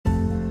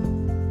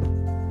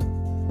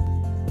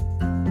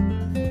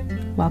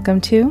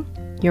Welcome to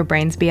Your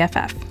Brain's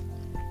BFF.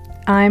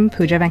 I'm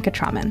Pooja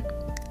Venkatraman,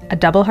 a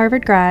double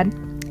Harvard grad,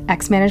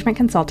 ex-management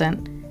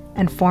consultant,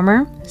 and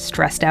former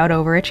stressed-out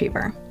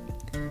overachiever.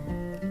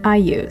 I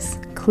use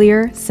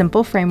clear,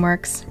 simple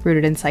frameworks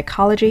rooted in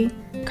psychology,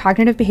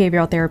 cognitive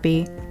behavioral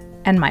therapy,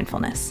 and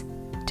mindfulness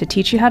to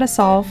teach you how to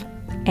solve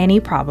any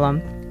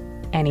problem,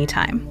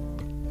 anytime.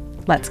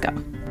 Let's go.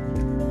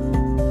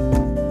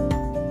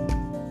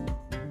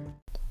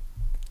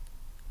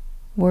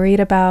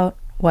 Worried about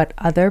what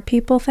other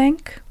people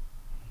think?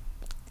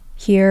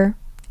 Here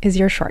is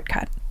your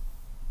shortcut.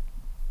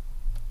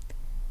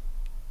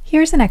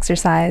 Here's an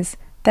exercise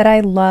that I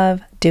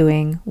love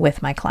doing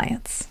with my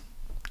clients.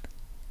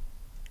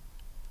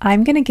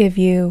 I'm going to give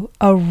you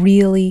a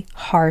really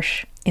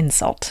harsh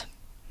insult.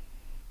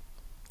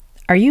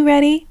 Are you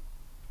ready?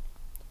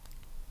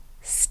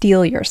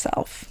 Steel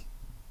yourself.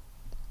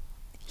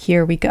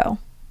 Here we go.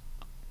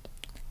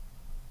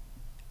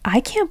 I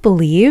can't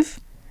believe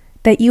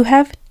that you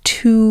have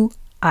 2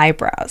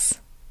 eyebrows.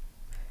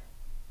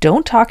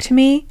 Don't talk to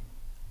me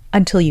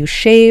until you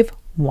shave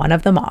one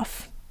of them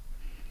off.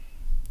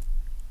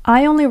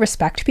 I only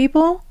respect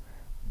people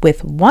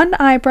with 1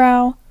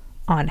 eyebrow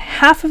on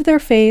half of their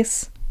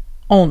face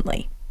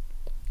only.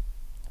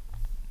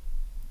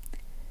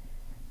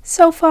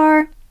 So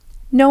far,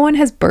 no one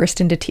has burst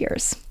into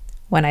tears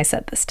when I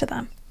said this to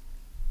them.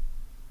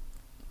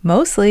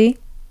 Mostly,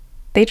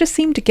 they just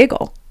seem to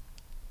giggle.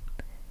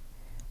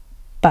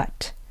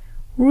 But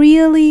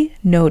really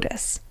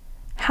notice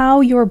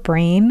how your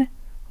brain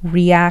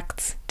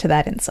reacts to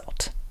that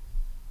insult.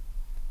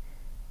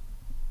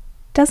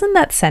 Doesn't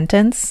that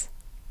sentence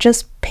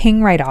just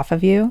ping right off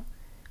of you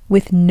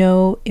with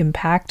no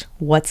impact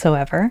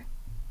whatsoever?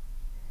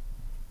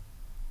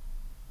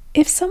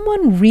 If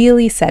someone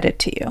really said it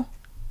to you,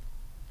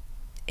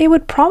 it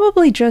would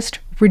probably just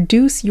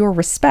reduce your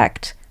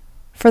respect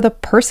for the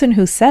person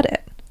who said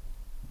it.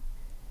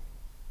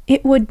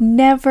 It would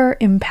never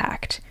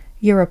impact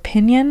your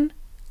opinion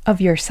of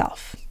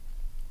yourself.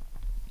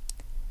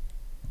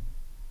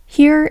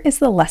 Here is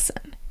the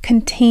lesson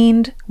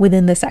contained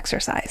within this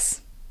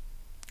exercise.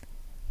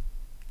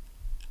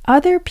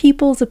 Other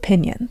people's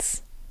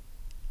opinions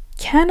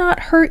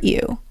cannot hurt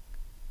you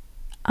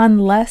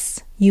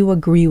unless you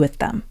agree with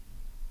them.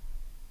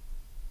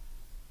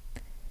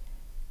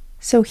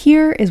 So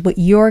here is what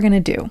you're going to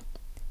do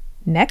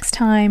next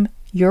time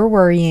you're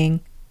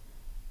worrying,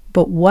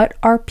 but what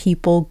are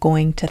people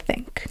going to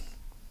think?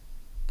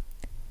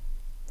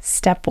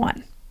 Step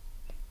 1,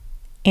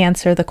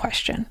 answer the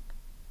question.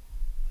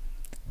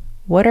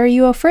 What are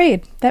you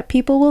afraid that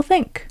people will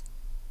think?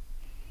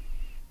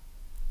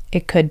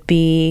 It could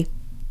be,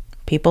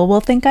 people will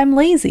think I'm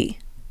lazy.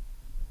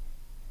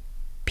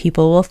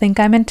 People will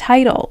think I'm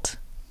entitled.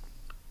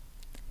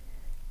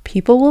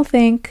 People will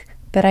think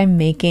that I'm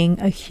making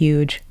a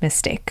huge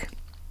mistake.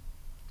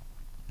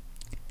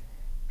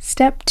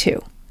 Step 2,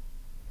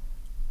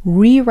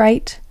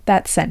 rewrite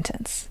that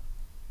sentence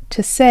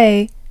to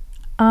say,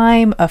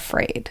 I'm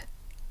afraid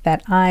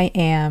that I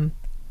am ...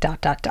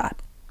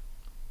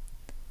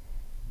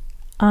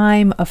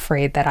 I'm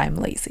afraid that I'm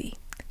lazy.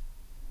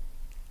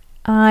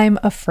 I'm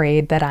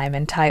afraid that I'm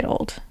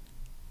entitled.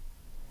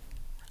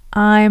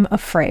 I'm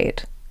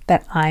afraid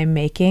that I'm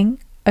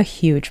making a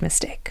huge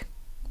mistake.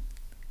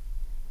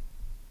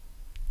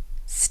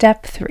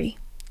 Step 3,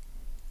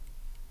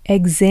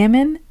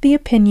 examine the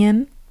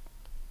opinion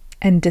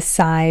and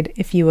decide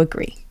if you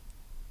agree.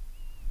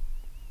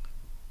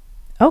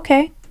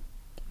 Okay,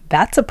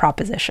 that's a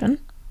proposition.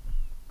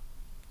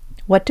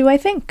 What do I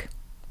think?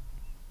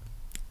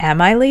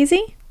 Am I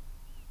lazy?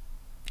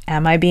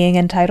 Am I being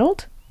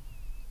entitled?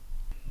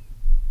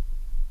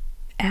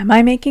 Am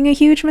I making a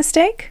huge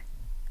mistake?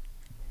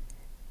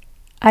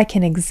 I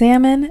can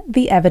examine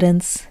the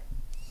evidence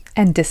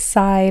and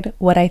decide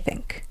what I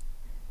think.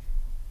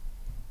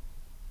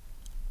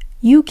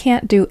 You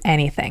can't do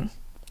anything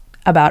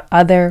about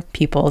other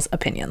people's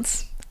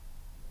opinions,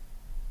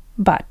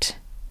 but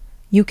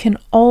you can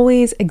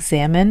always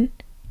examine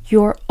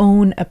your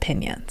own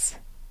opinions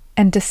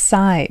and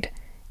decide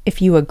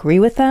if you agree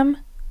with them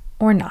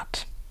or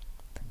not.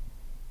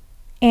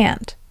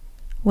 And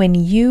when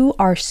you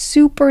are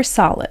super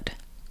solid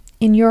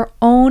in your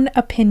own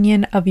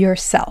opinion of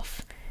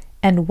yourself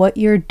and what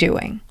you're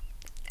doing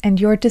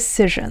and your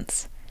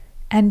decisions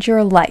and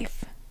your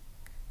life,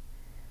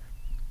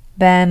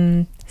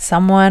 then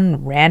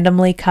someone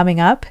randomly coming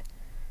up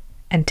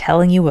and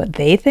telling you what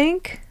they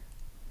think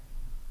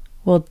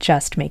will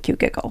just make you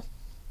giggle.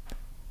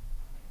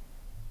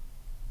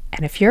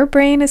 And if your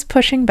brain is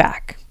pushing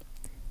back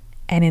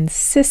and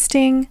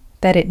insisting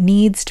that it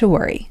needs to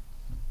worry,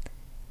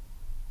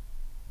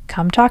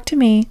 come talk to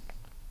me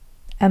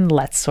and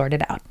let's sort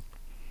it out.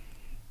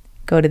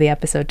 Go to the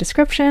episode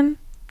description,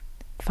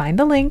 find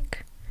the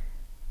link,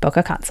 book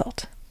a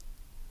consult.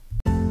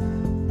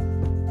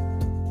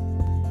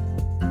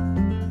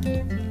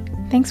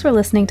 Thanks for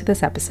listening to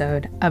this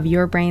episode of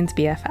Your Brain's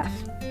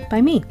BFF by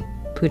me,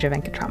 Pooja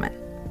Venkatraman.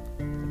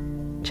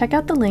 Check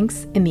out the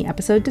links in the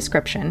episode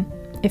description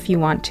if you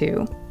want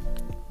to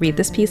read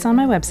this piece on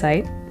my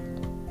website,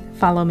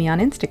 follow me on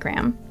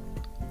Instagram,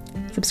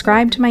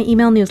 subscribe to my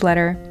email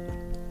newsletter,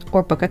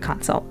 or book a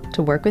consult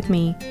to work with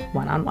me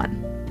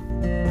one-on-one.